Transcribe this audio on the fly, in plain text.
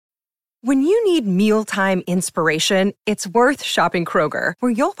When you need mealtime inspiration, it's worth shopping Kroger,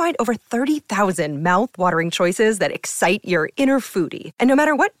 where you'll find over 30,000 mouth-watering choices that excite your inner foodie. And no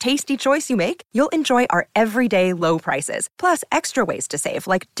matter what tasty choice you make, you'll enjoy our everyday low prices, plus extra ways to save,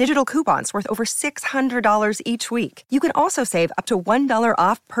 like digital coupons worth over $600 each week. You can also save up to $1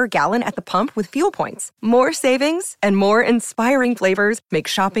 off per gallon at the pump with fuel points. More savings and more inspiring flavors make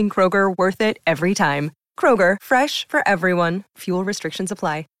shopping Kroger worth it every time. Kroger, fresh for everyone. Fuel restrictions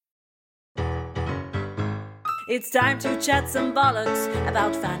apply. It's time to chat some bollocks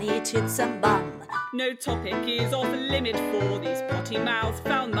about fanny tits and bum. No topic is off limit for these potty-mouthed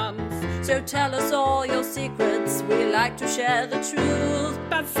foul mums. So tell us all your secrets, we like to share the truth.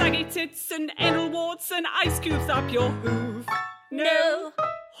 Bad saggy tits and anal warts and ice cubes up your hoof. No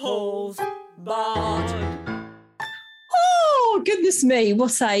holes barred. Oh, goodness me.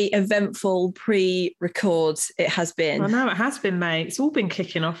 What a eventful pre-record it has been. I know it has been, mate. It's all been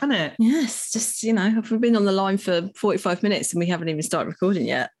kicking off, hasn't it? Yes, just, we've been on the line for 45 minutes and we haven't even started recording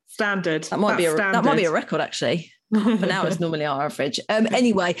yet. Standard. That might be a record, actually. For now, it's normally our average.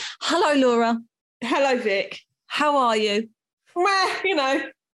 Anyway, hello, Laura. Hello, Vic. How are you? Nice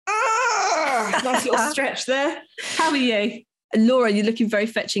little stretch there. How are you? Laura, you're looking very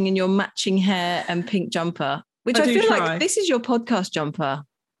fetching in your matching hair and pink jumper. Which I feel like this is your podcast jumper.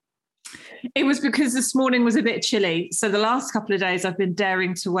 It was because this morning was a bit chilly. So the last couple of days I've been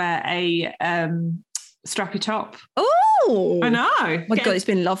daring to wear a strappy top. Oh, I know. My God, it's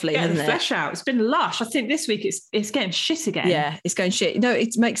been lovely, hasn't it? Flesh out. It's been lush. I think this week it's getting shit again. Yeah, it's going shit. No,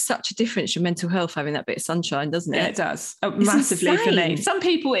 it makes such a difference for mental health having that bit of sunshine, doesn't it? Yeah, it does. Massively for me. Some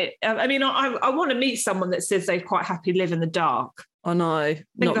people, I want to meet someone that says they're quite happy live in the dark. Oh no, I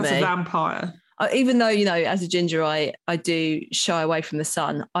think that's a vampire. Even though, as a ginger, I do shy away from the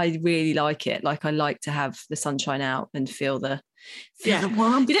sun, I really like it. Like, I like to have the sunshine out and feel the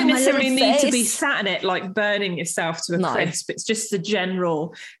warmth. You don't necessarily need to be sat in it, like burning yourself to a crisp. It's just the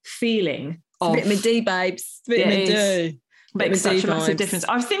general feeling of vitamin D, babes. Vitamin D. Makes such a massive difference.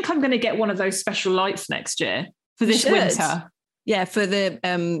 I think I'm going to get one of those special lights next year for this winter. Yeah, for the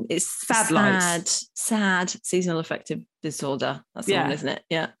it's sad seasonal affective disorder. That's the one, isn't it?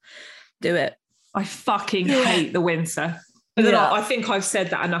 Yeah, do it. I fucking hate the winter. But then I think I've said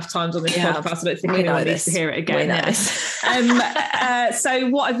that enough times on this podcast. I don't think anyone needs to hear it again. So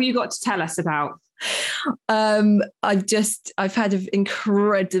what have you got to tell us about? I've had an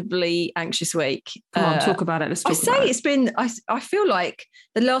incredibly anxious week. Come on, talk about it. Let's talk about it. It's been, I feel like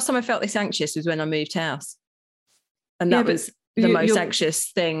the last time I felt this anxious was when I moved house. And that was the most anxious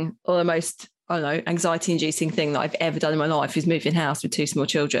thing, or the most, I don't know, anxiety-inducing thing that I've ever done in my life, is moving house with two small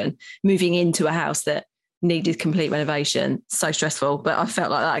children, moving into a house that needed complete renovation. So stressful, but I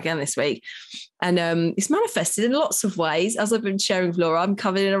felt like that again this week. And it's manifested in lots of ways. As I've been sharing with Laura, I'm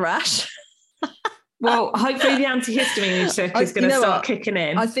covered in a rash. Well, hopefully the antihistamine you took is going to start kicking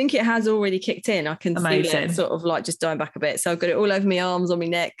in. I think it has already kicked in. I can feel it sort of like just dying back a bit. So I've got it all over my arms, on my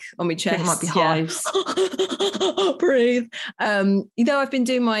neck, on my chest. It might be hives. Breathe. I've been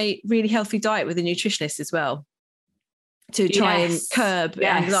doing my really healthy diet with a nutritionist as well, to try and curb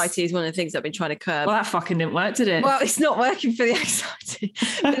anxiety. Is one of the things I've been trying to curb. Well, that fucking didn't work, did it? Well, it's not working for the anxiety.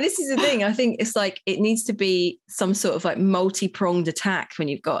 But this is the thing. I think it's like it needs to be some sort of like multi-pronged attack when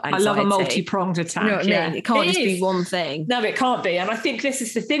you've got anxiety. I love a multi-pronged attack. You know what I mean? It can't just be one thing. No, it can't be. And I think this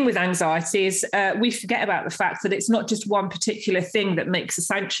is the thing with anxiety is we forget about the fact that it's not just one particular thing that makes us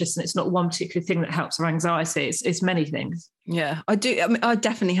anxious, and it's not one particular thing that helps our anxiety. It's many things. Yeah, I do. I mean, I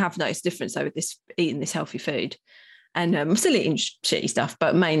definitely have noticed a difference though with eating this healthy food. And I'm still eating shitty stuff,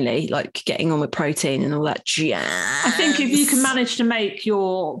 but mainly like getting on with protein and all that jazz. I think if you can manage to make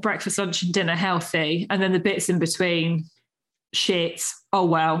your breakfast, lunch and dinner healthy, and then the bits in between shit, oh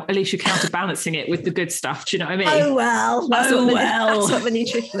well, at least you're counterbalancing it with the good stuff. Do you know what I mean? Oh well. That's what the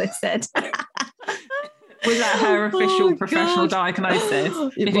nutritionist said. Was that her official professional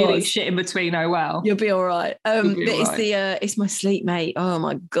diagnosis? If you eat shit in between, oh well, you'll be all right. It's my sleep, mate. Oh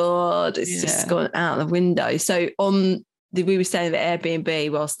my God, it's just gone out the window. So we were staying at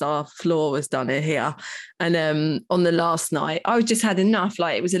Airbnb whilst our floor was done in here, and on the last night, I just had enough.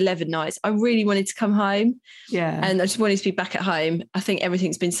 Like, it was 11 nights. I really wanted to come home, and I just wanted to be back at home. I think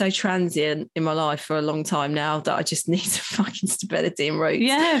everything's been so transient in my life for a long time now that I just need some fucking stability and roots.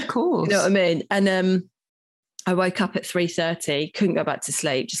 Yeah, of course. You know what I mean? And I woke up at 3:30, couldn't go back to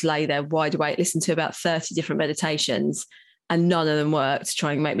sleep, just lay there wide awake, listened to about 30 different meditations, and none of them worked to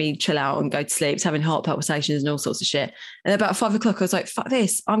try and make me chill out and go to sleep. It's having heart palpitations and all sorts of shit. And about 5 o'clock, I was like, fuck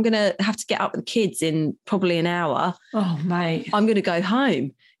this. I'm going to have to get up with the kids in probably an hour. Oh, mate. I'm going to go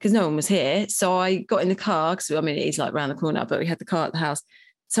home because no one was here. So I got in the car, because, I mean, it is like round the corner, but we had the car at the house,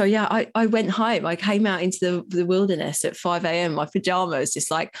 So yeah, I went home. I came out into the wilderness at 5 a.m. My pajamas,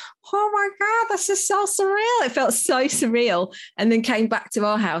 just like, oh my God, this is so surreal. It felt so surreal. And then came back to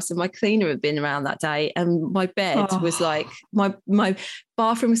our house, and my cleaner had been around that day. And my bed was like, my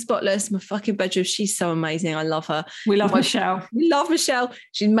bathroom was spotless. My fucking bedroom, she's so amazing. I love her. We love Michelle. We love Michelle.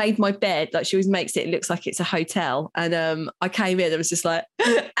 She made my bed, like she always makes it. It looks like it's a hotel. And I came in, I was just like,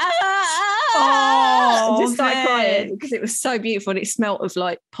 just started crying because it was so beautiful and it smelt of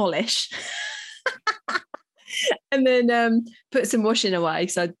like polish. And then put some washing away.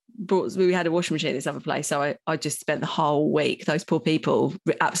 So we had a washing machine at this other place. So I just spent the whole week, those poor people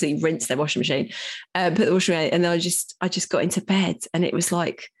absolutely rinsed their washing machine, put the washing away, and then I just got into bed, and it was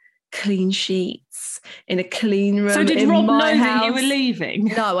like clean sheets in a clean room. So did Rob know that you were leaving?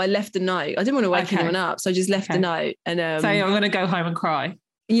 No, I left a note. I didn't want to wake anyone up, so I just left a note. And so I'm going to go home and cry.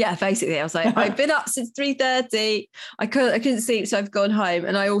 Yeah, basically, I was like, I've been up since 3:30. I couldn't sleep, so I've gone home.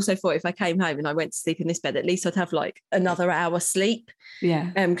 And I also thought if I came home and I went to sleep in this bed, at least I'd have like another hour sleep.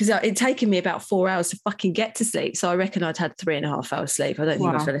 Yeah. Because it'd taken me about 4 hours to fucking get to sleep. So I reckon I'd had 3.5 hours sleep. I don't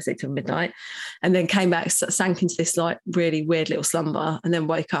think I fell asleep till midnight. And then came back, sank into this like really weird little slumber, and then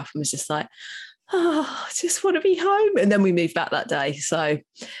woke up and was just like, I just want to be home. And then we moved back that day. So,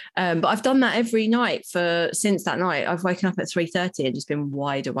 but I've done that every night since that night. I've woken up at 3:30 and just been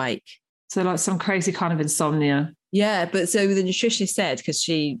wide awake. So like some crazy kind of insomnia. Yeah. But so the nutritionist said, because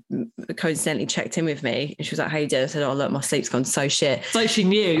she coincidentally checked in with me and she was like, how you doing? I said, oh, look, my sleep's gone so shit. It's like she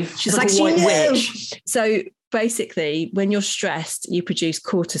knew. She's like a white witch. So basically when you're stressed, you produce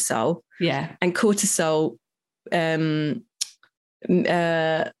cortisol. Yeah. And cortisol,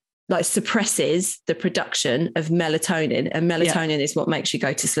 like suppresses the production of melatonin, and melatonin is what makes you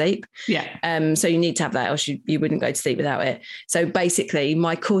go to sleep. Yeah. So you need to have that, else you wouldn't go to sleep without it. So basically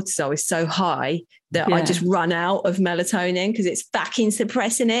my cortisol is so high that I just run out of melatonin because it's fucking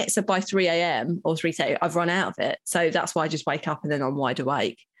suppressing it. So by 3 a.m. or 3:30, I've run out of it. So that's why I just wake up and then I'm wide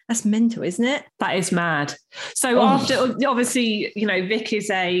awake. That's mental, isn't it? That is mad. So after, obviously, Vic is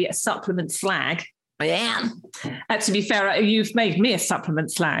a supplement slag. I am. To be fair, you've made me a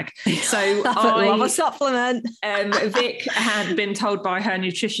supplement slag. So I love a supplement. Vic had been told by her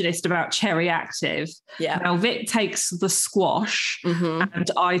nutritionist about Cherry Active. Yeah. Now Vic takes the squash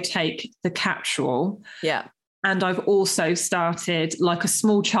and I take the capsule. Yeah. And I've also started, like a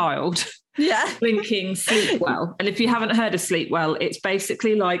small child, drinking Sleep Well. And if you haven't heard of Sleep Well, it's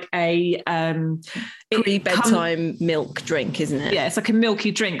basically like a pre-bedtime milk drink, isn't it? Yeah, it's like a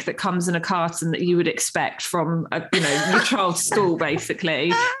milky drink that comes in a carton that you would expect from your child's school,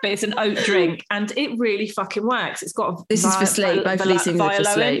 basically. But it's an oat drink, and it really fucking works. It's got this is for sleep. Both of these things are for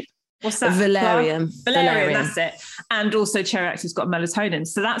sleep. What's that? Valerian, that's it. And also Cherry Active's got melatonin,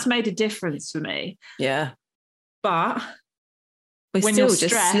 so that's made a difference for me. Yeah, but we're when still you're just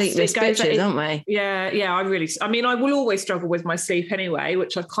stressed, sleepless bitches, aren't we? Yeah. I will always struggle with my sleep anyway,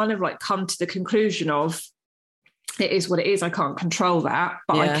 which I've kind of like come to the conclusion of it is what it is. I can't control that,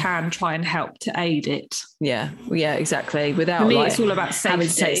 but I can try and help to aid it. Yeah, exactly. Without for me, it's all about safety. Having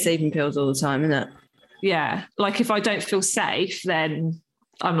to take sleeping pills all the time, isn't it? Yeah, like if I don't feel safe, then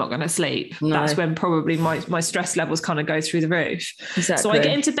I'm not going to sleep. No. That's when probably my stress levels kind of go through the roof. Exactly. So I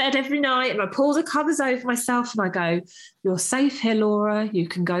get into bed every night and I pull the covers over myself and I go, you're safe here, Laura. You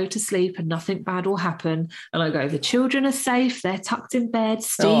can go to sleep and nothing bad will happen. And I go, the children are safe. They're tucked in bed.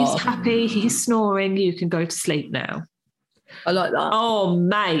 Steve's happy. He's snoring. You can go to sleep now. I like that. Oh,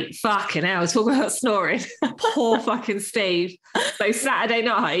 mate, fucking hell. Talking about snoring. Poor fucking Steve. So Saturday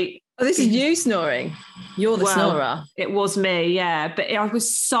night. Oh, this is you snoring. You're the snorer. It was me, yeah. But I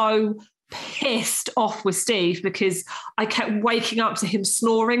was so pissed off with Steve because I kept waking up to him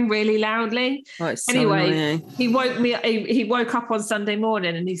snoring really loudly. Oh, it's so anyway, annoying. he woke up on Sunday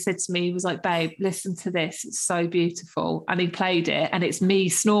morning and he said to me, he was like, babe, listen to this. It's so beautiful. And he played it and it's me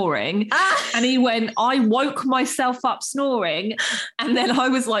snoring. And he went, I woke myself up snoring. And then I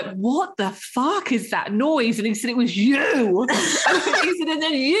was like, what the fuck is that noise? And he said, it was you. He said, and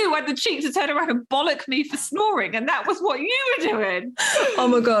then you had the cheek to turn around and bollock me for snoring. And that was what you were doing. Oh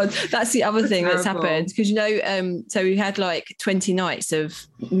my God. That's the other thing that's happened, because so we had like 20 nights of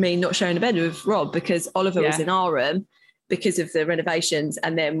me not sharing a bed with Rob because Oliver was in our room because of the renovations,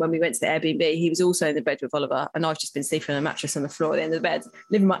 and then when we went to the Airbnb he was also in the bed with Oliver, and I've just been sleeping on a mattress on the floor at the end of the bed,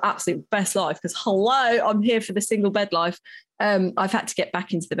 living my absolute best life because I'm here for the single bed life. I've had to get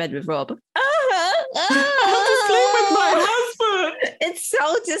back into the bed with Rob. I sleep with my husband. It's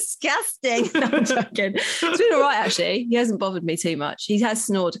so disgusting. No, I'm joking. It's been all right, actually. He hasn't bothered me too much. He has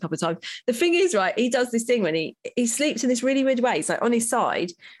snored a couple of times. The thing is, right, he does this thing when he sleeps in this really weird way. He's like on his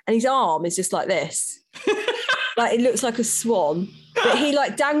side and his arm is just like this. Like it looks like a swan. But he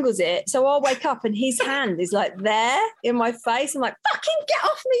like dangles it. So I'll wake up and his hand is like there in my face. I'm like, fucking get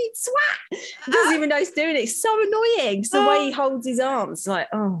off me, you swat. He doesn't even know he's doing it. It's so annoying. It's the way he holds his arms. Like,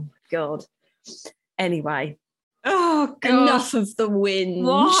 oh, God. Anyway. Oh, God. Enough of the whinge.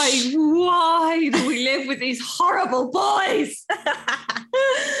 Why do we live with these horrible boys?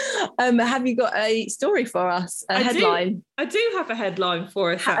 Have you got a story for us? A headline? I do have a headline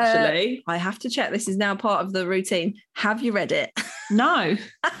for us, actually. I have to check. This is now part of the routine. Have you read it? No,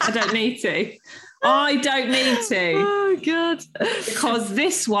 I don't need to. I don't need to. Oh, God. Because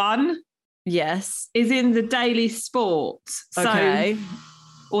this one is in the Daily Sport. Okay.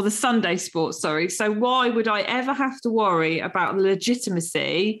 Or the Sunday Sport, sorry. So why would I ever have to worry about the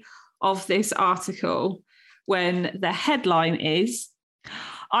legitimacy of this article when the headline is,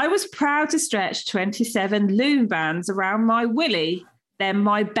 I was proud to stretch 27 loom bands around my willy, then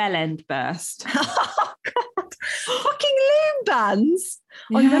my bell end burst. Oh, God. Fucking loom bands.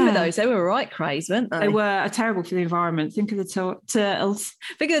 Yeah. I remember those. They were right craze, weren't they? They were terrible for the environment. Think of the turtles.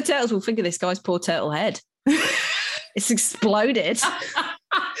 Think of the turtles. We'll think of this guy's poor turtle head. It's exploded.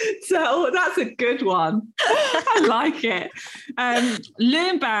 So that's a good one. I like it.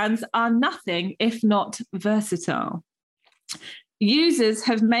 Loom bands are nothing if not versatile. Users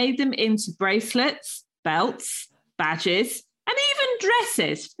have made them into bracelets, belts, badges, and even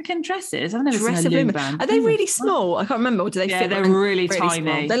dresses. Freaking dresses. I've never seen a loom band. Are they really small? I can't remember. Or do they fit? They're really tiny.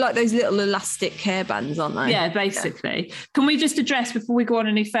 Small? They're like those little elastic hairbands, aren't they? Yeah, basically. Yeah. Can we just address, before we go on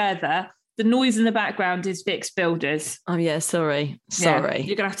any further, the noise in the background is Vic's Builders. Oh, yeah, sorry. You're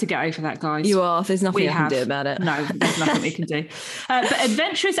going to have to get over that, guys. You are. There's nothing I can do about it. No, there's nothing we can do. But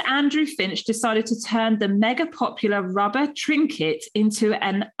adventurous Andrew Finch decided to turn the mega popular rubber trinket into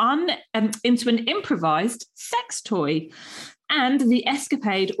an improvised sex toy. And the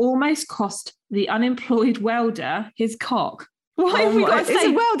escapade almost cost the unemployed welder his cock. Why have we got to say? He's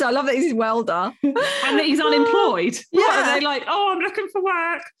a welder. I love that he's a welder. And that he's unemployed. Yeah. What are they like, I'm looking for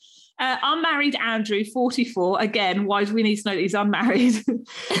work? Unmarried Andrew, 44. Again, why do we need to know that he's unmarried?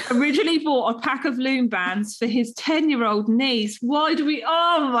 Originally bought a pack of loom bands for his 10-year-old niece. Why do we?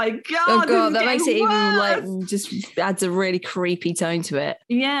 Oh my God! Oh God, that makes it even like just adds a really creepy tone to it.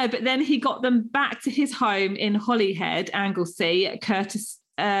 Yeah, but then he got them back to his home in Holyhead, Anglesey.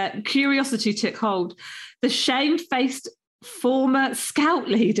 Curiosity took hold. The shame-faced former scout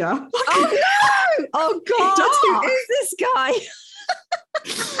leader. Oh no! Oh God! Who is this guy?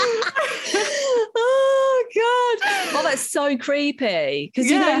 Oh God! Oh, that's so creepy. Because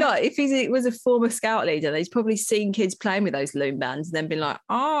you know, like if he was a former scout leader, he's probably seen kids playing with those loom bands and then been like,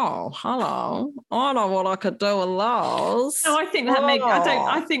 "Oh, hello! I know what I could do with those." No, I think that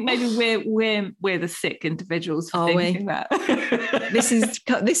I think maybe we're the sick individuals for thinking that. This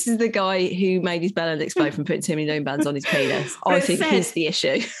is the guy who made his belly explode from putting too many loom bands on his penis. I think he's the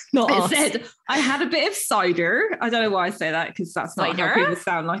issue, not us. It said, I had a bit of cider. I don't know why I say that because that's not how people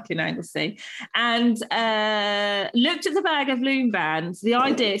sound like in Anglesey. And looked at the bag of loom bands. The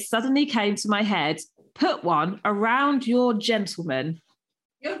idea suddenly came to my head. Put one around your gentleman.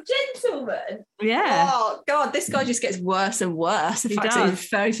 Your gentleman? Yeah. Oh God, this guy just gets worse and worse. In fact, he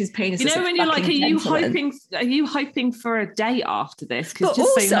throws his penis. You know when you're like, are you hoping for a date after this? But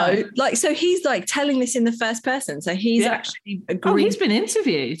just also, so he's like telling this in the first person. So he's actually agreed. Oh, he's been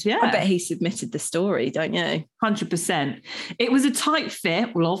interviewed. Yeah. I bet he submitted the story, don't you? 100%. It was a tight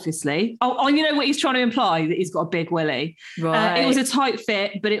fit. Well, obviously. Oh, you know what he's trying to imply? That he's got a big willy. Right. It was a tight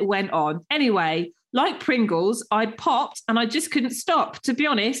fit, but it went on. Anyway, like Pringles, I'd popped and I just couldn't stop. To be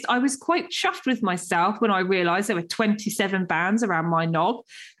honest, I was quite chuffed with myself when I realised there were 27 bands around my knob.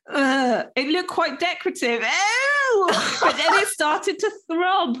 It looked quite decorative. Ew! But then it started to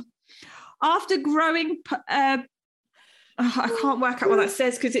throb. After growing... I can't work out what that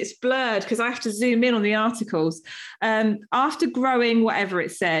says because it's blurred because I have to zoom in on the articles. After growing whatever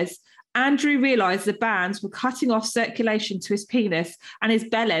it says, Andrew realised the bands were cutting off circulation to his penis and his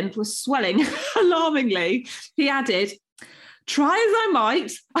bell end was swelling alarmingly. He added, try as I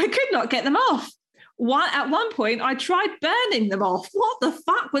might, I could not get them off. At one point, I tried burning them off. What the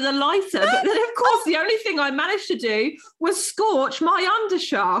fuck with a lighter? But then, of course, the only thing I managed to do was scorch my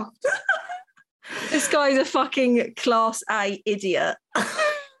undershaft. This guy's a fucking class A idiot. Then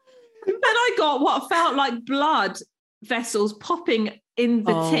I got what felt like blood vessels popping in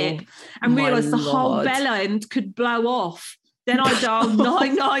the tip and realised the whole bell end could blow off. Then I dialed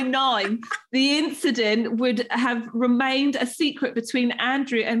 999. The incident would have remained a secret between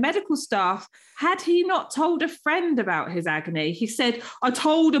Andrew and medical staff had he not told a friend about his agony. He said, I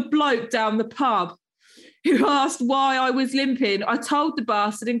told a bloke down the pub. who asked why I was limping. I told the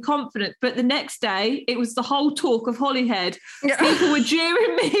bastard in confidence, but the next day it was the whole talk of Holyhead. People were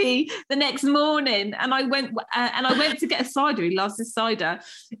jeering me the next morning, and I went to get a cider. He loves this cider.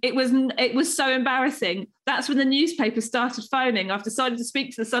 It was so embarrassing. That's when the newspaper started phoning. I've decided to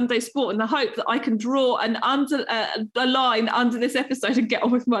speak to the Sunday Sport in the hope that I can draw a line under this episode and get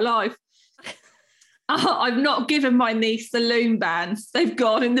on with my life. I've not given my niece the loom bands. They've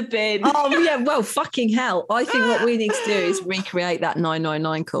gone in the bin. Oh, yeah. Well, fucking hell. I think what we need to do is recreate that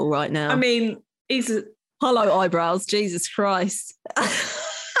 999 call right now. I mean, hello, eyebrows. Jesus Christ.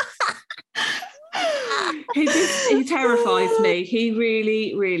 He terrifies me. He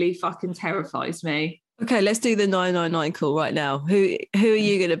really, really fucking terrifies me. Okay, let's do the 999 call right now. Who are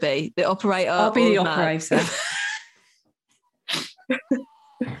you going to be? The operator? I'll be the operator.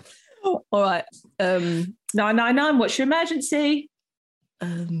 All right. 999, what's your emergency?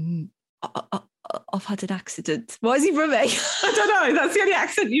 I've had an accident. Why is he from me? I don't know. That's the only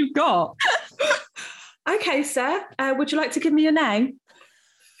accent you've got. Okay, sir. Would you like to give me your name?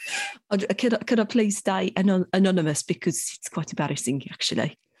 Could I please stay anonymous, because it's quite embarrassing,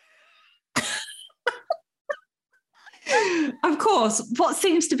 actually. Of course. What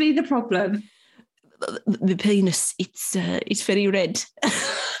seems to be the problem? The penis. It's very red.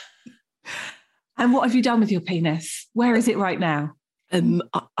 And what have you done with your penis? Where is it right now? I'm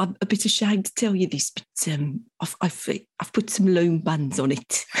a bit ashamed to tell you this, but I've put some loom bands on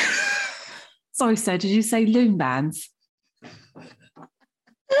it. Sorry, sir, did you say loom bands?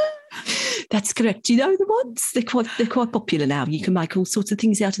 That's correct. You know the ones? They're quite popular now. You can make all sorts of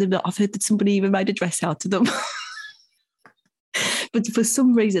things out of them. I've heard that somebody even made a dress out of them. But for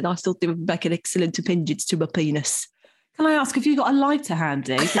some reason, I thought they would make an excellent appendage to my penis. Can I ask, have you got a lighter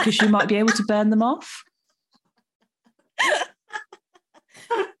handy? Because you might be able to burn them off.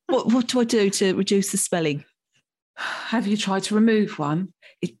 What do I do to reduce the swelling? Have you tried to remove one?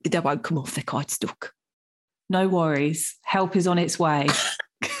 They won't come off. They're quite stuck. No worries. Help is on its way.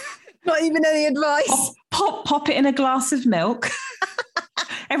 Not even any advice. Pop it in a glass of milk.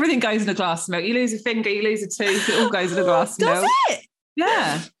 Everything goes in a glass of milk. You lose a finger, you lose a tooth, it all goes in a glass of milk. Does it?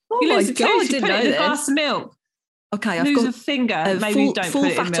 Yeah. Oh you lose my a God, tooth, you put it in a glass of milk. Okay, I've lose got a finger. Maybe you don't full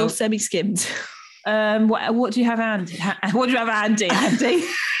put it in fat milk. or semi-skimmed. What do you have handy? What do you have handy, Andy?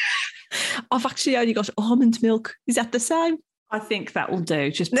 I've actually only got almond milk. Is that the same? I think that will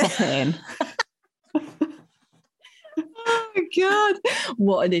do. Just pop it in. Oh my God.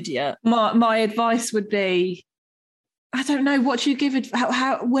 What an idiot. My advice would be, I don't know, what do you give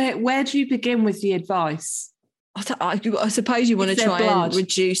where do you begin with the advice? I suppose you want to try and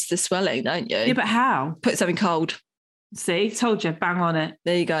reduce the swelling, don't you? Yeah, but how? Put something cold. See, told you, bang on it.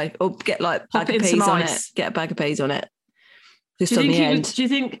 There you go. Or get like Pop bag it of in peas some on ice. it. Get a bag of peas on it. Just do on you the think end. do you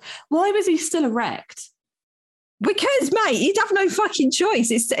think, why was he still erect? Because, mate, he'd have no fucking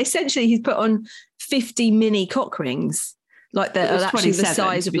choice. It's essentially he's put on 50 mini cock rings. Like they're actually the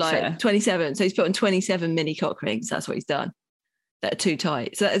size of like 27. So he's put on 27 mini cock rings. That's what he's done. That are too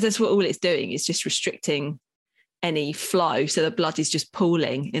tight. So that's what all it's doing is just restricting any flow. So the blood is just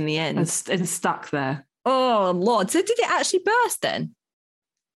pooling in the end. And stuck there. Oh, Lord. So did it actually burst then?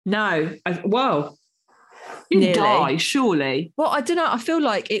 No. Whoa. You'd die, surely. Well, I don't know. I feel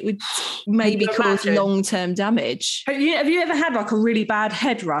like it would maybe cause long-term damage. Have you ever had like a really bad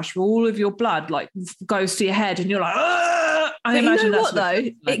head rush where all of your blood like goes to your head and you're like, I imagine you know that's what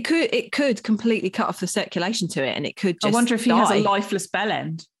though? It could completely cut off the circulation to it, and it could just. I wonder if he has a lifeless bell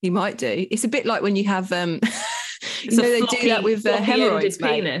end. He might do. It's a bit like when you have they do that with hemorrhoids,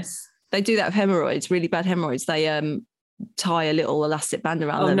 penis. They do that with hemorrhoids, really bad hemorrhoids. They tie a little elastic band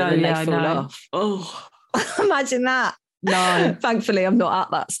around them and then they fall off. Oh. Imagine that. No. Thankfully, I'm not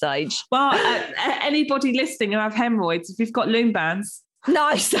at that stage. Well, anybody listening who have hemorrhoids, if you've got loom bands.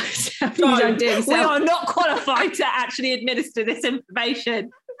 No, you don't do it. We are not qualified to actually administer this information.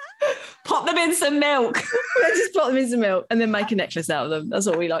 Pop them in some milk. Just pop them in some milk and then make a necklace out of them. That's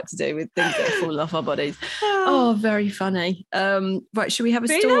what we like to do with things that are falling off our bodies. Oh, very funny. Right, should we have a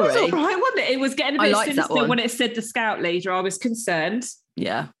story? That was all right, wasn't it? It was getting a bit sinister when it said the scout leader. I was concerned.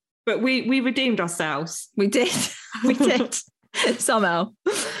 Yeah. But we redeemed ourselves. We did. We did. Somehow.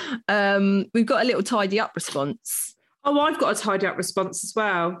 We've got a little tidy up response. Oh, I've got a tidy up response as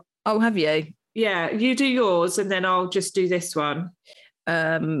well. Oh, have you? Yeah, you do yours and then I'll just do this one.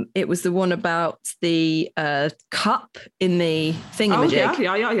 It was the one about the cup in the thingamajig.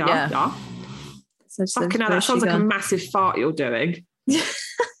 Oh, yeah. So fucking hell, that sounds like a massive fart you're doing.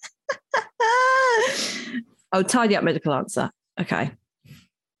 Oh, tidy up medical answer. Okay.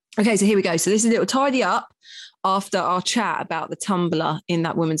 Okay, so here we go. So this is a little tidy up after our chat about the tumbler in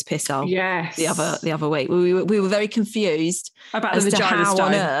that woman's piss hole. Yes. The other week. We were very confused about as the to vagina how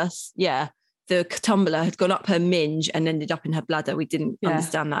stone. on earth, the tumbler had gone up her minge and ended up in her bladder. We didn't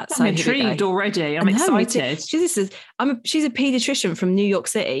understand that. I'm intrigued already. I'm excited. She's a paediatrician from New York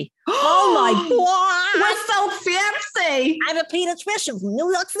City. Oh my God. We're so fancy. I'm a paediatrician from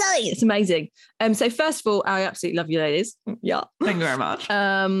New York City. It's amazing. So first of all, I absolutely love you ladies. Yeah. Thank you very much.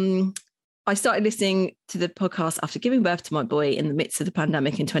 I started listening to the podcast after giving birth to my boy in the midst of the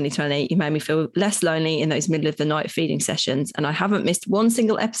pandemic in 2020. You made me feel less lonely in those middle of the night feeding sessions. And I haven't missed one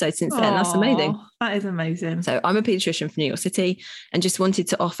single episode since then. That's amazing. That is amazing. So I'm a paediatrician from New York City and just wanted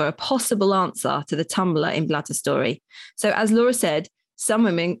to offer a possible answer to the tumbler in bladder story. So as Laura said, some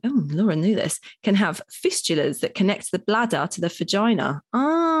women, Laura knew this, can have fistulas that connect the bladder to the vagina.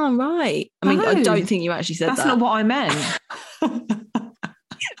 Ah, right. I mean, I don't think you actually said that. That's not what I meant.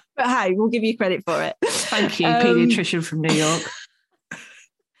 But hey, we'll give you credit for it. Thank you, paediatrician from New York.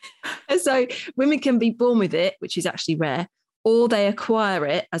 So women can be born with it, which is actually rare, or they acquire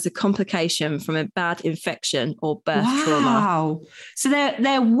it as a complication from a bad infection or birth trauma. Wow. So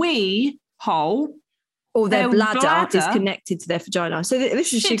their wee hole or their bladder is connected to their vagina. So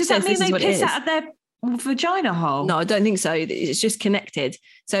this is, does that mean they piss out of their vagina hole? No, I don't think so. It's just connected.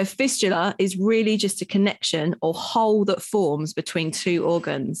 So a fistula is really just a connection or hole that forms between two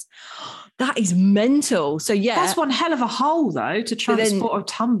organs. That is mental. So that's one hell of a hole though to transport a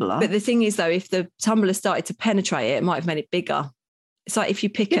tumbler. But the thing is though, if the tumbler started to penetrate it, it might have made it bigger. It's like if you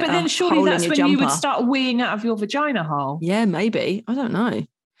pick it up. But then surely that's when you would start weeing out of your vagina hole. Yeah, maybe. I don't know.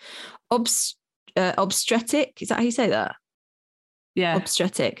 Obstetric, is that how you say that? Yeah.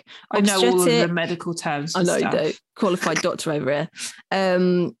 Obstetric. I know all of the medical terms. I know you do. Qualified doctor over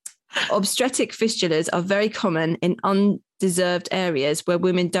here. Obstetric fistulas are very common in undeserved areas where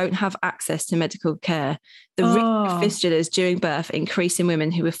women don't have access to medical care. The risk of fistulas during birth increase in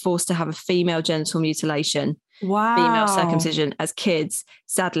women who were forced to have a female genital mutilation, female circumcision as kids,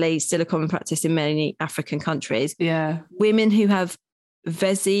 sadly still a common practice in many African countries. Yeah. Women who have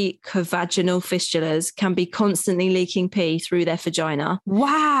vesicovaginal fistulas can be constantly leaking pee through their vagina.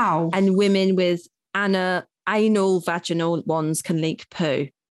 Wow. And women with anal vaginal ones can leak poo.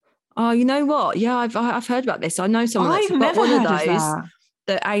 Oh, you know what? Yeah, I've heard about this. I know someone that's got one of those.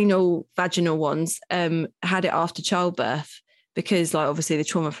 The anal vaginal ones had it after childbirth because, like, obviously the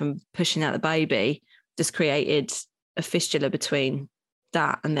trauma from pushing out the baby just created a fistula between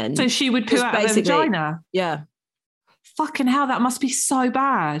that and then. So she would poo out of her vagina? Yeah. Fucking hell, that must be so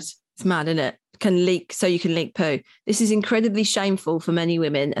bad. It's mad, isn't it? Can leak, so you can leak poo. This is incredibly shameful for many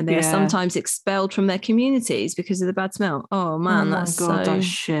women, and they are sometimes expelled from their communities because of the bad smell. Oh man, that's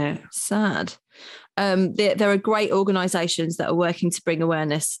shit. Sad. There are great organisations that are working to bring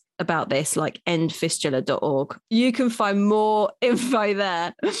awareness about this, like endfistula.org. You can find more info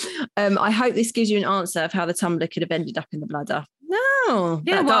there. I hope this gives you an answer of how the tumbler could have ended up in the bladder. No,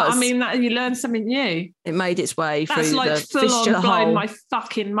 yeah, well, does. I mean, you learn something new. It made its way through the fistula hole. Blown my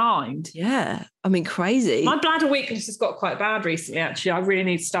fucking mind. Yeah, I mean, crazy. My bladder weakness has got quite bad recently, actually. I really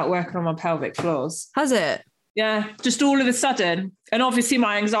need to start working on my pelvic floors. Has it? Yeah, just all of a sudden. And obviously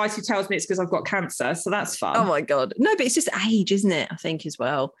my anxiety tells me it's because I've got cancer, so that's fun. Oh my God. No, but it's just age, isn't it? I think as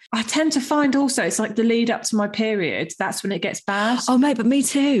well. I tend to find also it's like the lead up to my period, that's when it gets bad. Oh mate, but me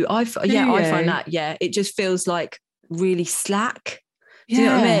too. I find that. Yeah, it just feels like really slack. Do you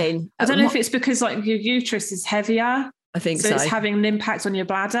know what I mean? I don't know if it's because like your uterus is heavier. I think so. So it's having an impact on your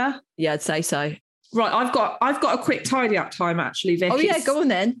bladder. Yeah, I'd say so. Right, I've got a quick tidy up time actually, Vic. Oh yeah, go on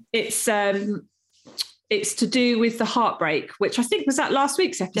then. It's to do with the heartbreak, which I think was that last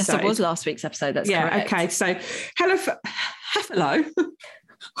week's episode. Yes, it was last week's episode. That's correct. Okay. So, hello.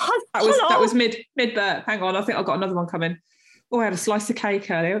 That was mid burp. Hang on, I think I've got another one coming. Oh, I had a slice of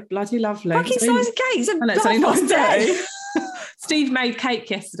cake earlier. Bloody lovely. Fucking slice of cake. It's only 9:30. Steve made cake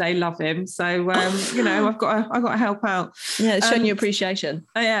yesterday. Love him. So I've got to help out. Yeah, it's showing you appreciation.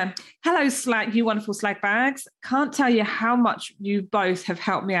 Oh yeah. Hello, Slag, you wonderful slag bags. Can't tell you how much you both have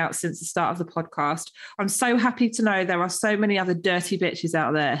helped me out since the start of the podcast. I'm so happy to know there are so many other dirty bitches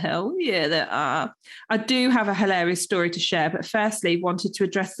out there. Hell yeah, there are. I do have a hilarious story to share, but firstly, wanted to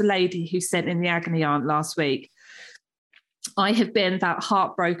address the lady who sent in the agony aunt last week. I have been that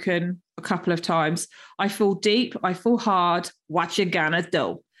heartbroken a couple of times. I fall deep, I fall hard. What you gonna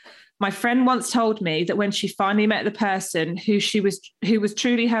do? My friend once told me that when she finally met the person who was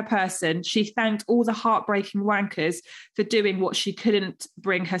truly her person, she thanked all the heartbreaking wankers for doing what she couldn't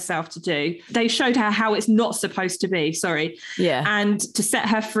bring herself to do. They showed her how it's not supposed to be, Yeah. And to set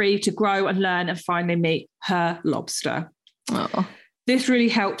her free to grow and learn and finally meet her lobster. Oh. This really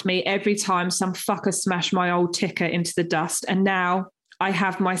helped me every time some fucker smashed my old ticker into the dust. And now I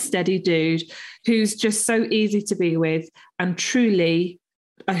have my steady dude who's just so easy to be with and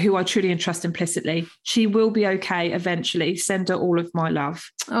who I truly entrust implicitly. She will be okay eventually. Send her all of my love.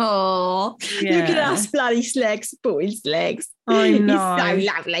 Oh, Yeah. look at us bloody legs, boys' legs. I know. It's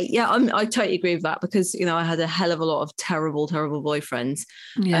so lovely. Yeah, I totally agree with that because, you know, I had a hell of a lot of terrible, terrible boyfriends.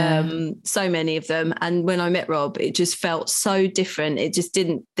 Yeah. So many of them. And when I met Rob, it just felt so different. It just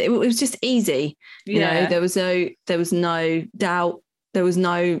didn't, it was just easy. You know, there was no doubt. There was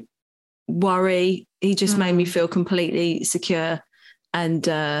no worry. He just made me feel completely secure. And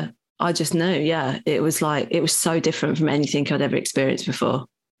I just knew, it was so different from anything I'd ever experienced before.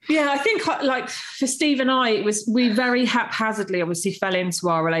 Yeah, I think like for Steve and I, we very haphazardly obviously fell into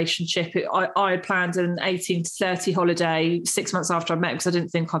our relationship. I had planned an 18 to 30 holiday 6 months after I met him because I didn't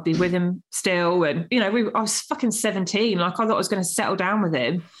think I'd be with him still. And, you know, I was fucking 17. Like I thought I was going to settle down with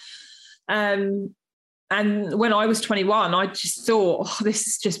him. And when I was 21, I just thought, this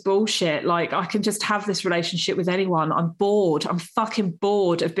is just bullshit. Like, I can just have this relationship with anyone. I'm bored. I'm fucking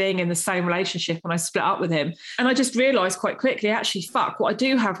bored of being in the same relationship when I split up with him. And I just realised quite quickly, actually, what I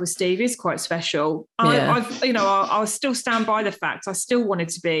do have with Steve is quite special. Yeah. I'll still stand by the fact I still wanted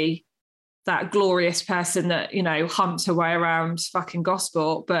to be that glorious person that, you know, humped her way around fucking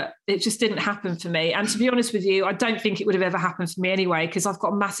Gosport, but it just didn't happen for me. And to be honest with you, I don't think it would have ever happened for me anyway, because I've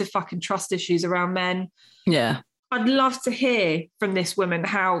got massive fucking trust issues around men. Yeah. I'd love to hear from this woman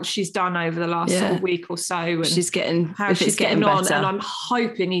how she's done over the last sort of week or so. And she's getting on. better. And I'm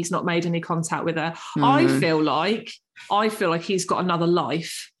hoping he's not made any contact with her. I feel like he's got another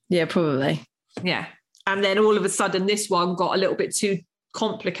life. Yeah, probably. Yeah. And then all of a sudden this one got a little bit too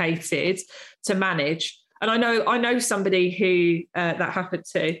complicated to manage. And I know somebody who that happened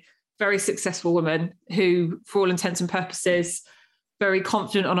to, very successful woman who, for all intents and purposes, very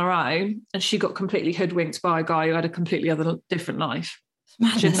confident on her own, and she got completely hoodwinked by a guy who had a completely different life.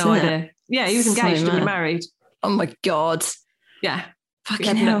 She had no idea. Yeah, he was engaged and married. Oh my God. Yeah.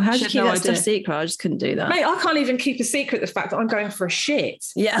 Fucking hell. How do you keep that stuff secret? I just couldn't do that. Mate, I can't even keep a secret the fact that I'm going for a shit.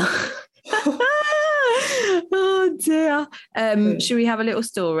 Yeah. Oh dear. Should we have a little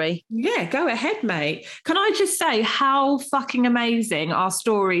story? Yeah, go ahead, mate. Can I just say how fucking amazing our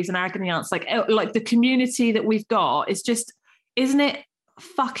stories and agony aunts, like the community that we've got is just, isn't it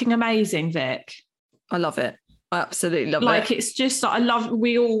fucking amazing, Vic? I love it. I absolutely love it. Like, it's just,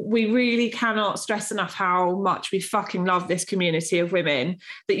 we really cannot stress enough how much we fucking love this community of women,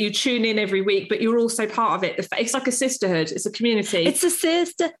 that you tune in every week, but you're also part of it. It's like a sisterhood. It's a community. It's a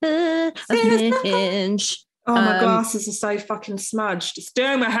sisterhood of Hinge. Oh, my glasses are so fucking smudged. It's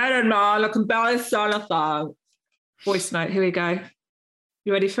doing my head in, man. I can barely see anything. Voice note. Here we go.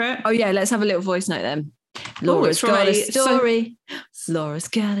 You ready for it? Oh, yeah. Let's have a little voice note then. Laura's got a story. Laura's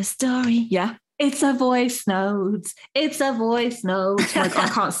got a story. Yeah. It's a voice note. It's a voice note. I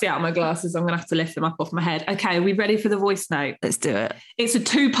can't see out of my glasses. I'm going to have to lift them up off my head. Okay, are we ready for the voice note? Let's do it. It's a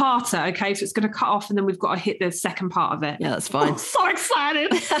two-parter, okay? So it's going to cut off and then we've got to hit the second part of it. Yeah, that's fine. I'm so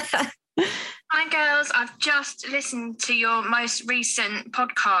excited. Hi, girls. I've just listened to your most recent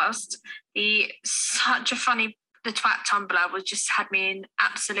podcast. Such a funny... The twat Tumblr had me in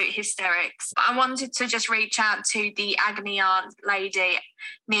absolute hysterics. But I wanted to just reach out to the agony aunt lady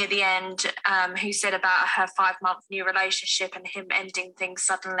near the end who said about her 5-month new relationship and him ending things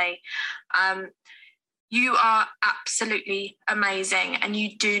suddenly. You are absolutely amazing, and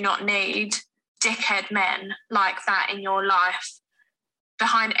you do not need dickhead men like that in your life.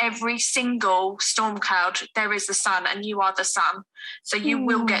 Behind every single storm cloud, there is the sun, and you are the sun. So you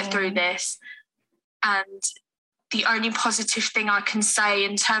will get through this. And the only positive thing I can say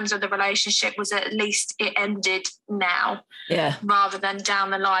in terms of the relationship was at least it ended now, rather than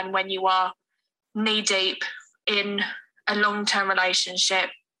down the line when you are knee deep in a long-term relationship.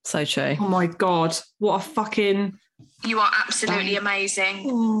 So true. Oh my God, what a fucking... You are absolutely amazing.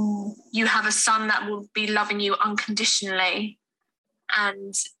 Ooh. You have a son that will be loving you unconditionally,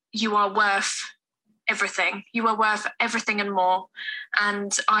 and you are worth everything. You are worth everything and more.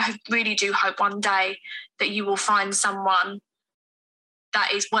 And I really do hope one day that you will find someone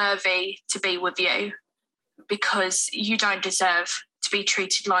that is worthy to be with you, because you don't deserve to be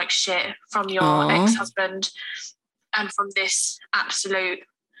treated like shit from your ex-husband and from this absolute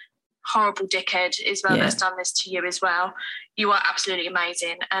horrible dickhead as well that's done this to you as well. You are absolutely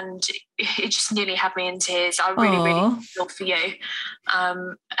amazing, and it just nearly had me in tears. I really feel for you.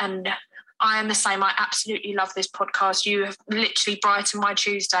 And I am the same. I absolutely love this podcast. You have literally brightened my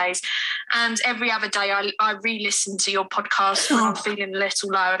Tuesdays. And every other day I re-listen to your podcast when I'm feeling a little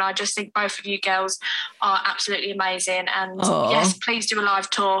low. And I just think both of you girls are absolutely amazing. And yes, please do a live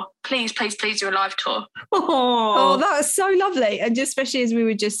tour. Please do a live tour. Oh, that was so lovely. And just especially as we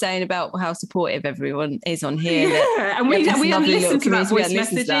were just saying about how supportive everyone is on here. Yeah, and we haven't listened to that voice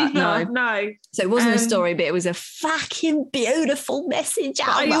message either. No. So it wasn't a story, but it was a fucking beautiful message.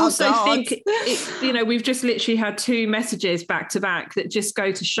 I also think, we've just literally had 2 messages back to back that just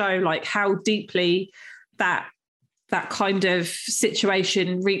go to show like how deeply that kind of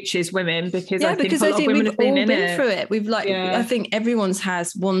situation reaches women, because I think a lot of women have been through it. We've I think everyone's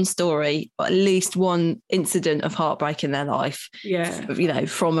has one story, or at least one incident of heartbreak in their life. Yeah.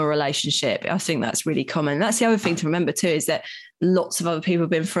 From a relationship. I think that's really common. That's the other thing to remember too, is that lots of other people have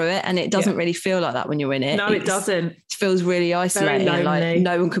been through it, and it doesn't really feel like that when you're in it. No, it doesn't. It feels really isolating. Like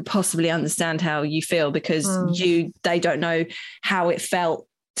no one could possibly understand how you feel, because they don't know how it felt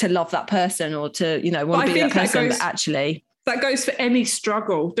to love that person, or to, want to be that person. But actually, that goes for any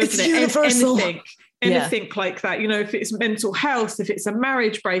struggle, doesn't it? Universal. Anything like that. If it's mental health, if it's a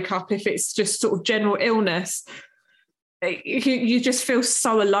marriage breakup, if it's just sort of general illness, you just feel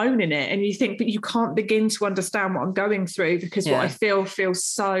so alone in it, and you think, but you can't begin to understand what I'm going through, because what I feel feels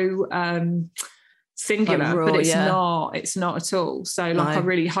so singular, raw, but it's not at all. So I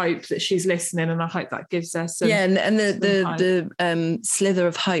really hope that she's listening, and I hope that gives her some and the slither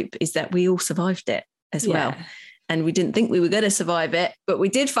of hope is that we all survived it as well, and we didn't think we were going to survive it, but we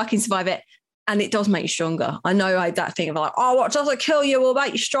did fucking survive it. And it does make you stronger. I know that thing of like, what doesn't kill you will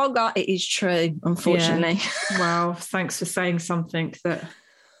make you stronger. It is true, unfortunately. Yeah. Wow, thanks for saying something that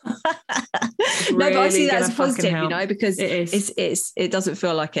no, but I see that as a positive, because it doesn't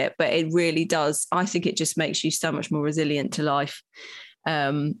feel like it, but it really does. I think it just makes you so much more resilient to life.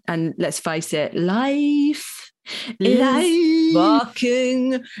 And let's face it, life is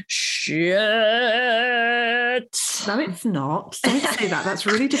fucking shit. No, it's not. Don't say that. That's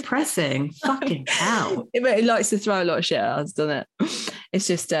really depressing. Fucking hell. It likes to throw a lot of shit at us, doesn't it? It's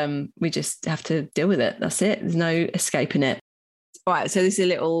just we just have to deal with it. That's it. There's no escaping it. All right, so this is a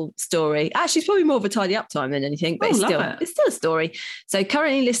little story. Actually, it's probably more of a tidy up time than anything, but it's still a story. So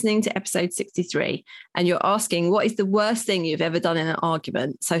currently listening to episode 63, and you're asking, what is the worst thing you've ever done in an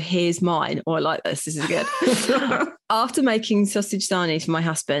argument? So here's mine. I like this. This is good. After making sausage sarnies for my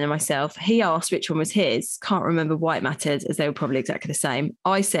husband and myself, he asked which one was his. Can't remember why it mattered, as they were probably exactly the same.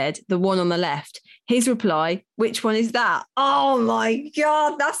 I said, the one on the left. His reply, which one is that? Oh my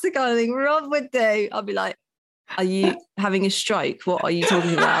God, that's the kind of thing Rob would do. I'd be like, are you having a stroke? What are you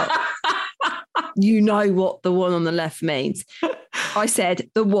talking about? You know what the one on the left means. I said,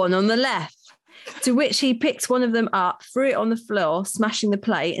 the one on the left. To which he picked one of them up, threw it on the floor, smashing the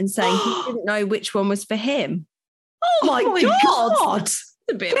plate and saying he didn't know which one was for him. Oh my God.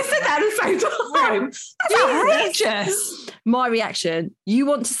 Listen at the same time. That's outrageous. My reaction, you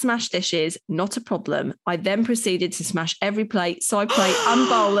want to smash dishes, not a problem. I then proceeded to smash every plate, side plate and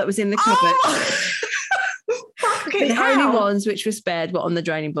bowl that was in the cupboard. The only ones which were spared were on the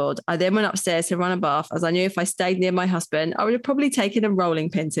draining board. I then went upstairs to run a bath, as I knew if I stayed near my husband, I would have probably taken a rolling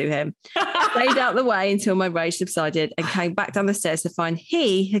pin to him. Stayed out the way until my rage subsided and came back down the stairs to find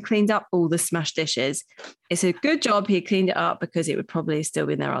he had cleaned up all the smashed dishes. It's a good job he cleaned it up, because it would probably still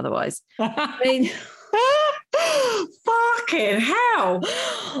be there otherwise. I mean, fucking hell.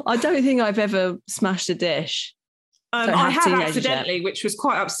 I don't think I've ever smashed a dish. I have accidentally, which was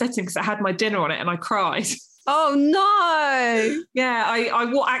quite upsetting because I had my dinner on it and I cried. Oh no! Yeah,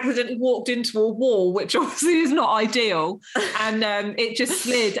 I accidentally walked into a wall, which obviously is not ideal, and it just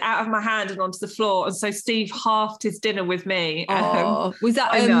slid out of my hand and onto the floor. And so Steve halved his dinner with me. Was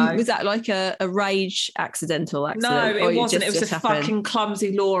that like a rage accidental accident? No, it wasn't. It was a fucking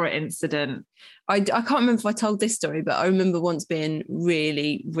clumsy Laura incident. I can't remember if I told this story, but I remember once being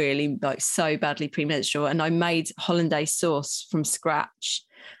really, really like so badly premenstrual, and I made hollandaise sauce from scratch.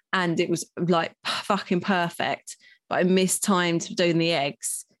 And it was like fucking perfect, but I mistimed doing the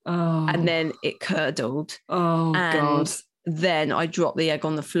eggs, and then it curdled. God! Then I dropped the egg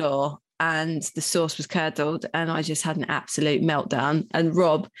on the floor, and the sauce was curdled, and I just had an absolute meltdown. And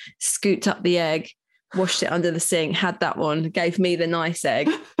Rob scooped up the egg, washed it under the sink, had that one, gave me the nice egg,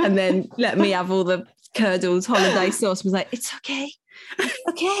 and then let me have all the curdled hollandaise sauce. Was like, it's okay.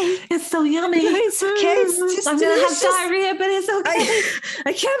 Okay, it's so yummy. It's okay. It's just I'm gonna have diarrhea, but it's okay.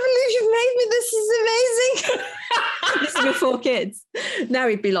 I can't believe you made me. This is amazing. This is before kids. Now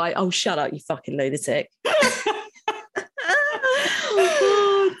he'd be like, "Oh, shut up, you fucking lunatic."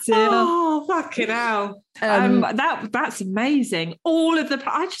 Oh Oh, fucking hell. That's amazing. All of the,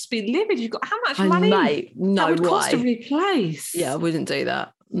 I'd just be livid. You've got how much money? Mate, no that would way. cost to replace. Yeah, I wouldn't do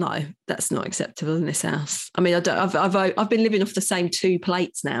that. No, that's not acceptable in this house. I mean, I've been living off the same 2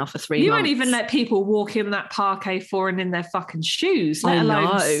 plates now for 3 months. You won't even let people walk in that parquet floor and in their fucking shoes, let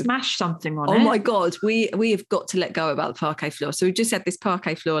alone smash something on it. Oh my God, we have got to let go about the parquet floor. So we just had this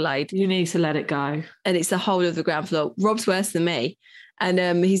parquet floor laid. You need to let it go. And it's the whole of the ground floor. Rob's worse than me.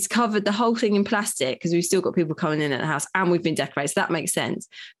 And he's covered the whole thing in plastic because we've still got people coming in at the house and we've been decorated. So that makes sense.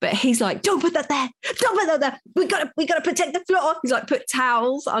 But he's like, don't put that there. Don't put that there. We gotta protect the floor. He's like, put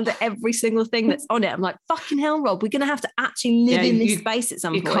towels under every single thing that's on it. I'm like, fucking hell, Rob, we're going to have to actually live in this space at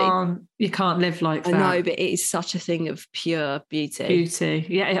some point. You can't live like that. I know, but it is such a thing of pure beauty. Beauty.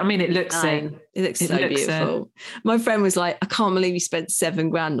 Yeah, I mean, it looks it. It looks so beautiful. My friend was like, I can't believe you spent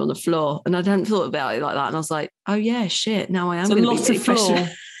 $7,000 on the floor. And I hadn't thought about it like that. And I was like, oh yeah, shit. Now I am going to be pretty floor.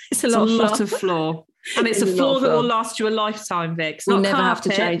 It's a lot of floor. And it's a floor that will last you a lifetime, Vic. We'll never have to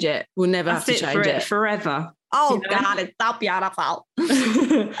change it. We'll never have to change it. Forever. Oh, God, it's so beautiful.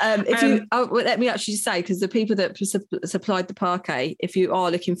 Let me actually say, because the people that supplied the parquet, if you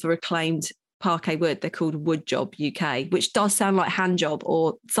are looking for reclaimed parquet wood, they're called Wood Job UK, which does sound like hand job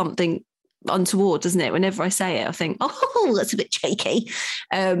or something untoward, doesn't it? Whenever I say it, I think, oh, that's a bit cheeky.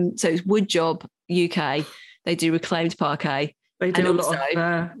 So it's Wood Job UK. They do reclaimed parquet. They do a lot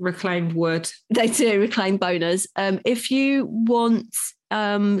of reclaimed wood. They do reclaimed boners. If you want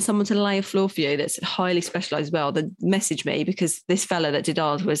someone to lay a floor for you that's highly specialised as well, then message me, because this fella that did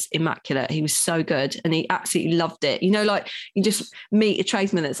ours was immaculate. He was so good and he absolutely loved it. You know, like you just meet a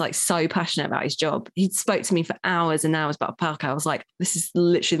tradesman that's like so passionate about his job. He spoke to me for hours and hours about parquet. I was like, this is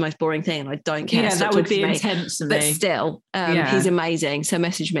literally the most boring thing and I don't care. Yeah, that would be intense to me. But still, he's amazing. So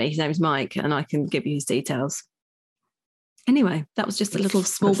message me. His name is Mike and I can give you his details. Anyway, that was just a little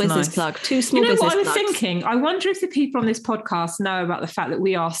small business plug. 2 small business plugs. What I was thinking? I wonder if the people on this podcast know about the fact that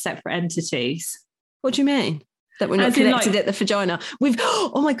we are separate entities. What do you mean? That we're not connected at the vagina?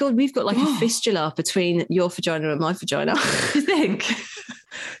 Oh my God, we've got like a fistula between your vagina and my vagina. Do you think?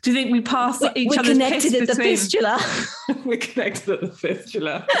 Do you think we pass each other's connected at the fistula? We're connected at the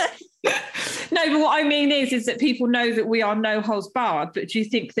fistula. No, but what I mean is that people know that we are no holds barred, but do you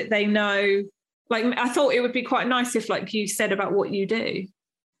think that they know? Like, I thought it would be quite nice if, like, you said about what you do.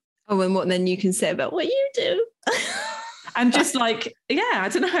 Oh, and what then you can say about what you do? And just like, yeah, I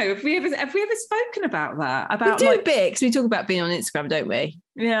don't know. Have we ever spoken about that? We do a bit, because we talk about being on Instagram, don't we?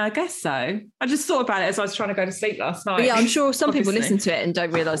 Yeah, I guess so. I just thought about it as I was trying to go to sleep last night. But yeah, I'm sure some people listen to it and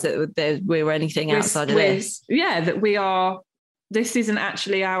don't realise that we were anything outside of this. Yeah, that we are. This isn't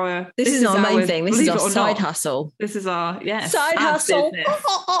actually our... This is our main thing. This is our side hustle. This is our, side hustle.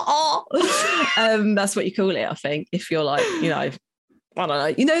 That's what you call it, I think, if you're like, you know, I don't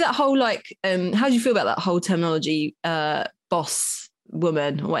know. You know that whole like, how do you feel about that whole terminology, boss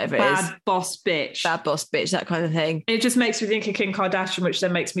woman or whatever it is? Bad boss bitch. Bad boss bitch, that kind of thing. It just makes me think of Kim Kardashian, which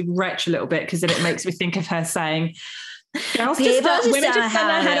then makes me retch a little bit, because then it makes me think of her saying... Women just don't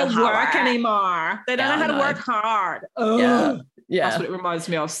know how to work anymore. They don't know how to work hard. Oh. Yeah. That's what it reminds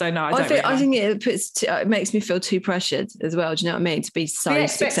me of. So no, I think it makes me feel too pressured as well. Do you know what I mean? To be so the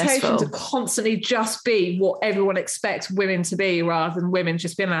successful. expectation to constantly just be what everyone expects women to be, rather than women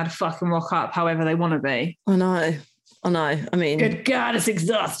just being allowed to fucking rock up however they want to be. I know. I mean, good God, it's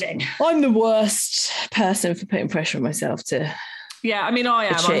exhausting. I'm the worst person for putting pressure on myself to. Yeah, I mean, I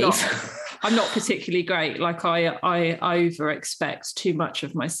am. I'm not particularly great. Like I over expect too much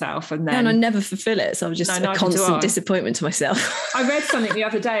of myself, and then I never fulfill it. So I'm just a constant disappointment to myself. I read something the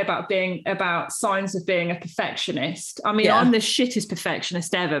other day about signs of being a perfectionist. I mean, I'm the shittest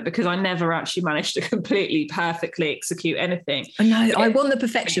perfectionist ever, because I never actually managed to completely perfectly execute anything. I know. I want the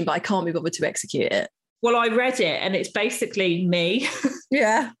perfection, but I can't be bothered to execute it. Well, I read it, and it's basically me.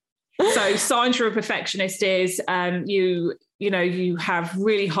 Yeah. So signs you're a perfectionist is you have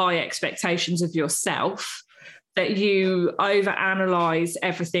really high expectations of yourself, that you overanalyze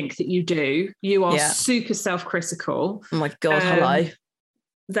everything that you do. You are super self-critical. Oh my God, hello.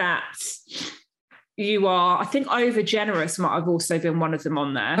 That you are, I think, over-generous might have also been one of them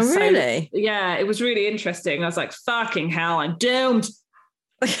on there. Oh, really? So, yeah, it was really interesting. I was like, fucking hell, I'm doomed.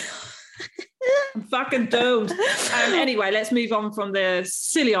 I'm fucking doomed. Anyway, let's move on from the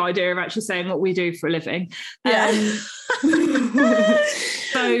silly idea of actually saying what we do for a living.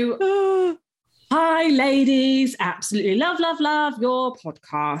 So Hi, ladies. Absolutely love your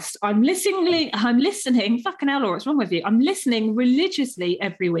podcast. I'm listening. Fucking hell, Laura, what's wrong with you? I'm listening religiously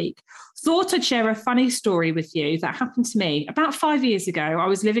every week. Thought I'd share a funny story with you that happened to me. About 5 years ago, I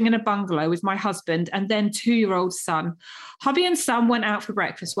was living in a bungalow with my husband and then 2-year-old son. Hubby and son went out for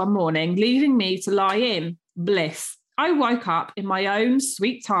breakfast one morning, leaving me to lie in. Bliss. I woke up in my own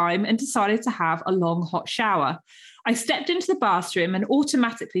sweet time and decided to have a long hot shower. I stepped into the bathroom and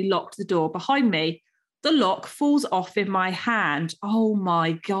automatically locked the door behind me. The lock falls off in my hand. Oh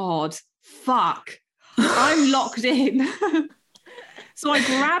my God. Fuck. I'm locked in. So I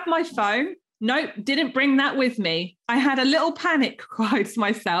grabbed my phone. Nope, didn't bring that with me. I had a little panic cry to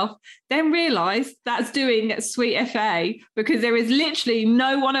myself, then realised that's doing Sweet FA because there is literally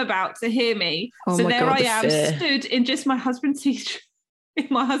no one about to hear me. Oh so my there God, I am, stood in just my husband's t-shirt. In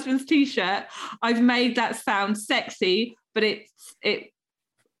my husband's t-shirt. I've made that sound sexy, but it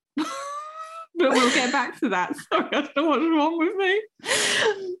but we'll get back to that. Sorry, I don't know what's wrong with me.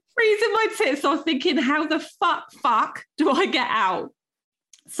 Freezing my tits off, thinking, how the fuck do I get out?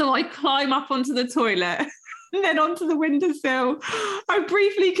 So I climb up onto the toilet and then onto the windowsill. I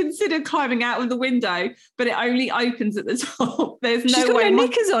briefly considered climbing out of the window, but it only opens at the top. There's She's no way. got no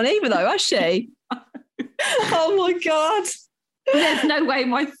knickers on either, though, has she? Oh my God. There's no way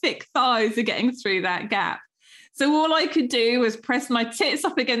my thick thighs are getting through that gap. So all I could do was press my tits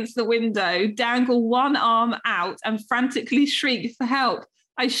up against the window, dangle one arm out and frantically shriek for help.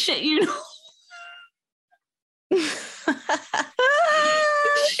 I shit you not.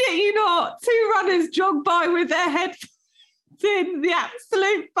 Shit you not. 2 runners jog by with their heads in, the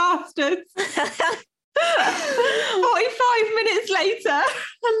absolute bastards. 45 minutes later,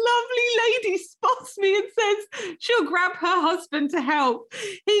 a lovely lady spots me and says she'll grab her husband to help.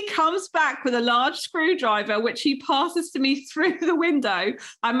 He comes back with a large screwdriver, which he passes to me through the window.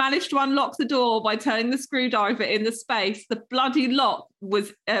 I managed to unlock the door by turning the screwdriver in the space. The bloody lock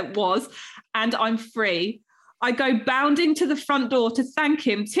was, and I'm free. I go bounding to the front door to thank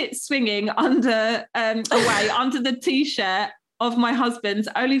him, tits swinging under the t-shirt of my husband's,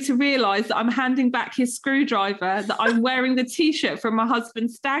 only to realise that I'm handing back his screwdriver, that I'm wearing the t-shirt from my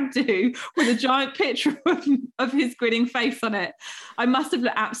husband's stag do with a giant picture of his grinning face on it. I must have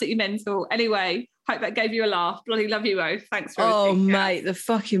looked absolutely mental. Anyway, hope that gave you a laugh. Bloody love you both. Thanks for everything. Oh, mate, the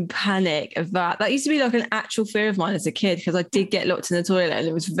fucking panic of that. That used to be like an actual fear of mine as a kid because I did get locked in the toilet and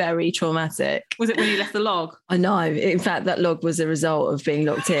it was very traumatic. Was it when you left the log? I know. In fact, that log was a result of being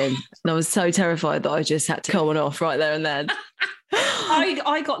locked in. And I was so terrified that I just had to come on off right there and then.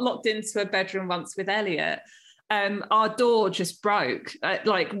 I got locked into a bedroom once with Elliot. Our door just broke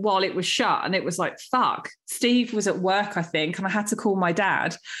while it was shut, and it was like, fuck. Steve was at work, I think, and I had to call my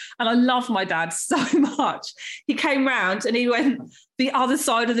dad. And I love my dad so much. He came round and he went the other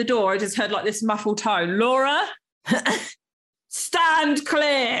side of the door. I just heard like this muffled tone, Laura, stand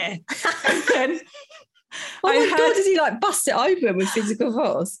clear. Oh my God, did he like bust it open with physical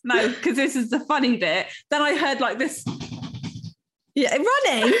force? No, because this is the funny bit. Then I heard like this. Yeah,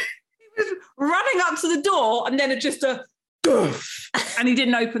 running. He was running up to the door and then it just and he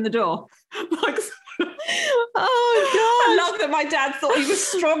didn't open the door. Like, oh God. I love that my dad thought he was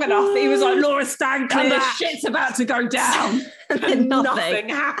strong enough. He was like, Laura, stand clear, shit's about to go down. And nothing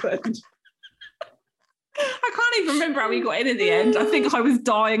happened. I can't even remember how we got in the end. I think I was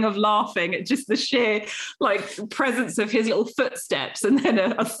dying of laughing at just the sheer presence of his little footsteps and then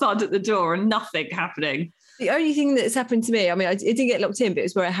a thud at the door and nothing happening. The only thing that's happened to me, I mean, it didn't get locked in, but it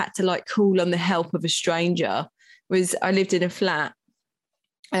was where I had to call on the help of a stranger. Was I lived in a flat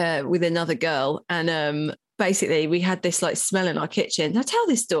with another girl, and basically we had this smell in our kitchen. Did I tell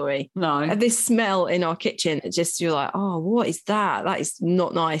this story? No. Had this smell in our kitchen. Just you're like, oh, what is that? That is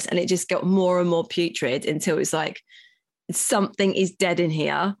not nice. And it just got more and more putrid until it's like something is dead in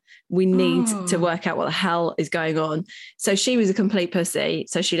here. We need to work out what the hell is going on. So she was a complete pussy.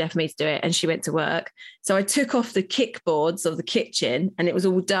 So she left me to do it and she went to work. So I took off the kickboards of the kitchen and it was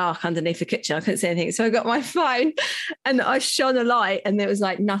all dark underneath the kitchen. I couldn't see anything. So I got my phone and I shone a light and there was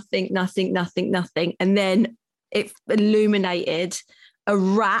nothing. And then it illuminated a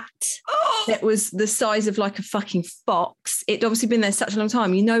rat that was the size of a fucking fox. It'd obviously been there such a long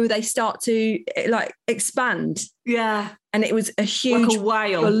time. They start to expand. Yeah. And it was a huge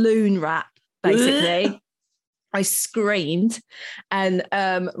balloon rat, basically. I screamed and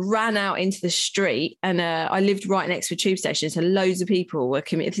ran out into the street. And I lived right next to a tube station. So loads of people were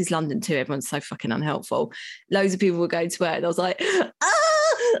coming. This is London too. Everyone's so fucking unhelpful. Loads of people were going to work. And I was like, can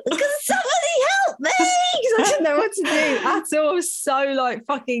somebody help me? Because I didn't know what to do at all. I was so like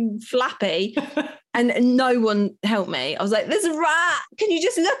fucking flappy. And no one helped me. I was like, there's a rat. Can you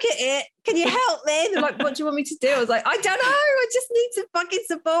just look at it? Can you help me? They're like, what do you want me to do? I was like, I don't know. I just need some fucking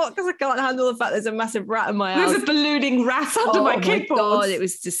support because I can't handle the fact there's a massive rat in my house. There's a ballooning rat under my kickboard. Oh my God, it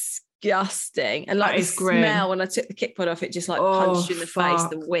was disgusting. And like the smell when I took the kickboard off, it just like punched you in the face,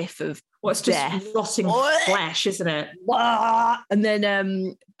 the whiff of death. Just rotting flesh, isn't it? And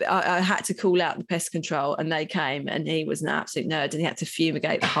then I had to call out the pest control and they came and he was an absolute nerd and he had to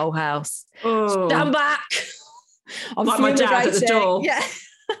fumigate the whole house. Stand back. I'm like my dad at the door. Yeah.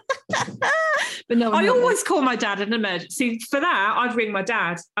 But no, I always call my dad an emergency. For that, I'd ring my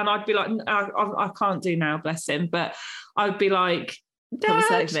dad and I'd be like, I can't do now, bless him. But I'd be like, Dad, come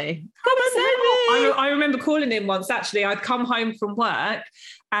and save me. Come and save me. I remember calling him once, actually. I'd come home from work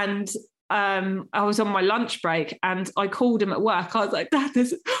and I was on my lunch break and I called him at work. I was like, Dad,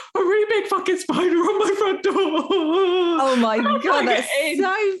 there's a really big fucking spider on my front door. Oh my God, that's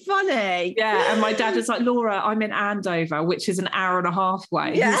so funny. Yeah, and my dad was like, Laura, I'm in Andover, which is an hour and a half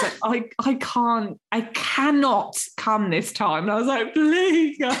away. Yeah. He was like, I cannot come this time. And I was like,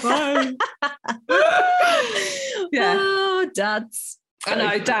 please go home. Yeah. Oh, dads. I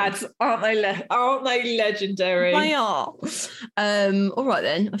know, dads, aren't they legendary? They are. All right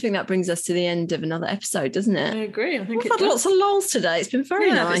then. I think that brings us to the end of another episode, doesn't it? I agree. I think we've had lots of lols today. It's been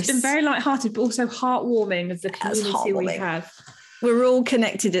very nice. It's been very lighthearted, but also heartwarming as the community we have. We're all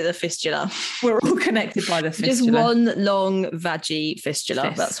connected at the fistula. We're all connected by the fistula. Just one long vaggy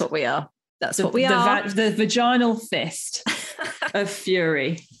fistula. That's what we are. What we are. The vaginal fist of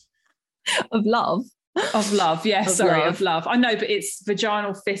fury. Of love. Of love, of love. I know, but it's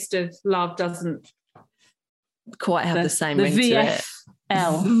vaginal fist of love doesn't quite have the same ring to it.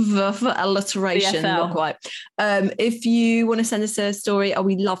 VFL. Alliteration, not quite. If you want to send us a story,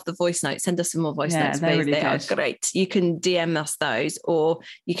 we love the voice notes. Send us some more voice notes, please. Really they are great. You can DM us those, or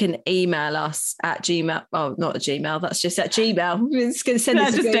you can email us at Gmail. Oh, not at Gmail. That's just at Gmail. It's going to send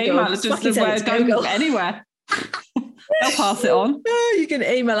us just Google. Email us. Just the word Google anywhere. I'll pass it on. You can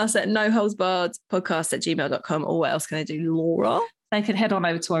email us at noholesbarredpodcast@gmail.com. Or what else can I do, Laura? They can head on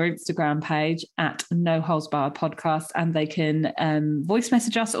over to our Instagram page at noholesbarredpodcast and they can voice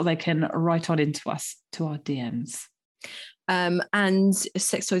message us or they can write on into us to our DMs. And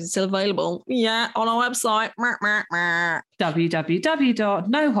sex toys are still available. Yeah, on our website.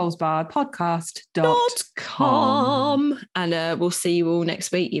 www.noholesbarredpodcast.com. And we'll see you all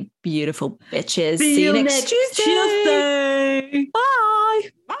next week, you beautiful bitches. See you next Tuesday. Bye.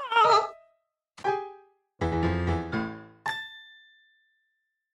 Bye.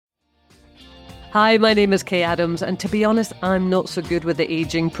 Hi, my name is Kay Adams, and to be honest, I'm not so good with the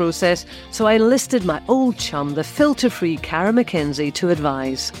ageing process, so I enlisted my old chum, the filter-free Cara McKenzie, to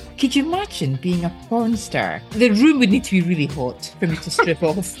advise. Could you imagine being a porn star? The room would need to be really hot for me to strip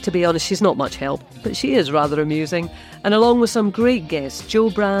off. To be honest, she's not much help, but she is rather amusing. And along with some great guests, Joe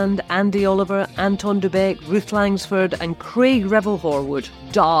Brand, Andy Oliver, Anton Dubek, Ruth Langsford and Craig Revel-Horwood,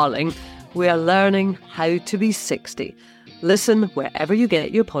 darling, we are learning how to be 60. Listen wherever you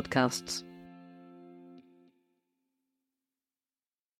get your podcasts.